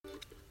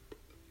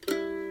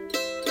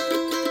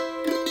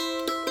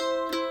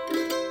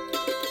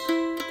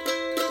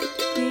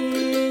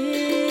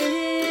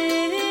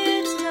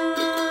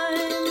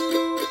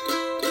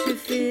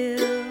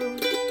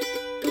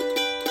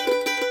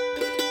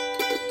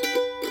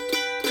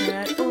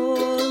that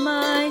all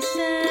my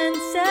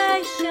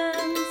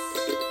sensations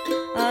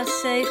are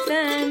safe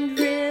and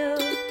real,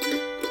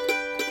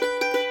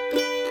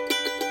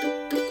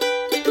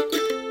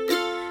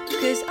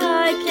 'cause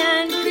I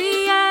can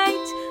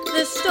create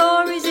the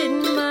stories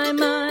in my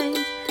mind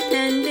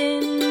and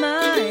in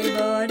my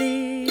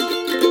body.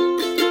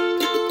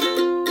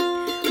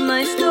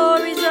 My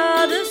stories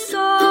are the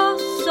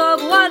source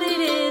of what it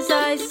is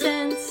I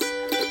sense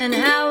and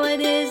how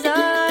it is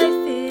I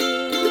feel.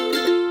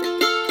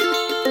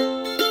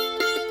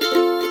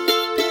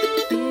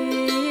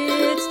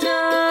 It's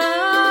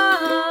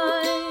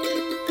time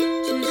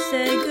to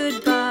say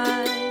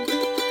goodbye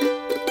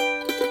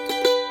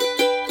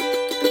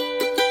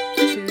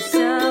to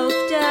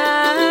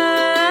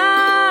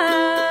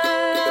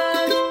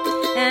self-doubt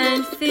and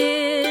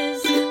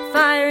fears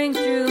firing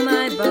through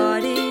my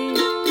body,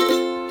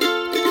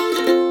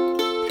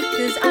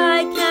 'cause I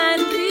can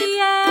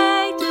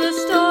create the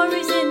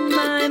stories in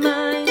my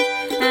mind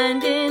and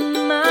in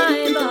my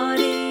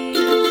body.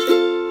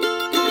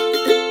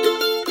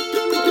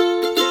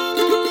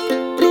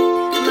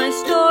 My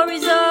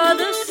stories are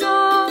the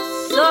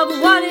source of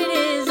what it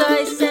is I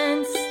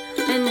sense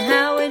and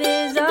how it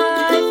is I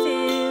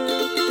feel.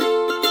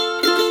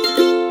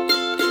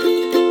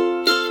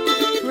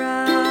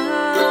 Right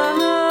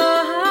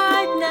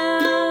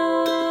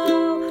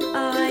now I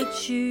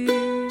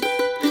choose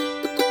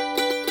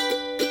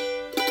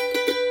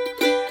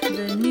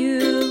the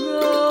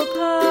neural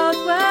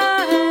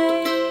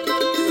pathways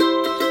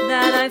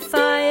that I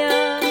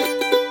fire,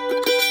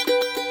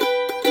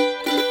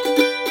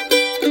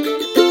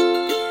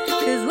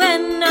 'cause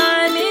when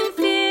I'm in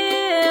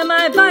fear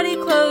my body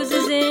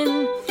closes in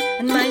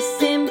and my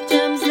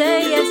symptoms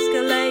they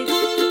escalate,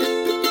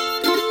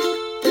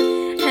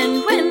 and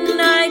when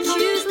I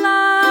choose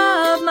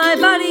love my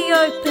body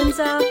opens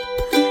up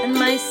and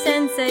my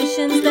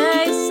sensations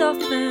they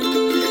soften.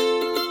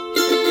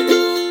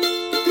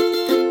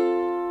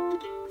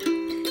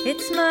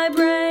 It's my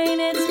brain,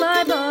 it's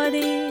my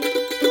body,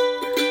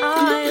 I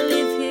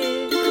live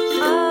here,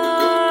 I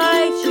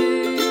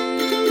choose.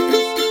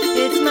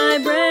 It's my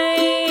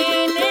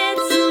brain,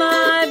 it's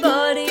my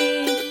body,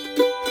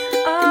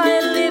 I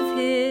live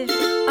here,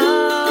 I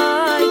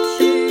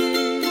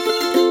choose.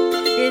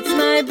 It's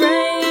my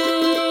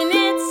brain,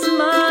 it's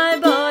my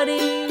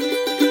body,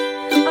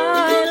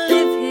 I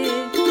live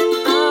here,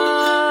 I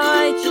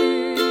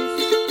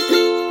choose.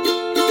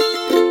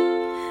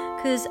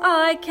 'Cause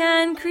I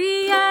can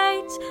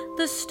create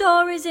the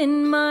stories in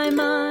my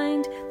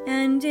mind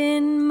and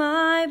in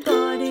my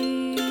body.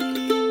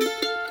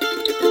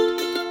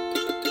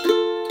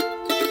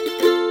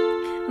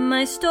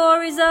 My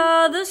stories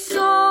are the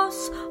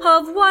source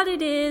of what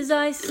it is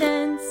I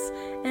sense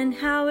and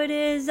how it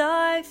is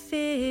I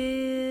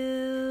feel.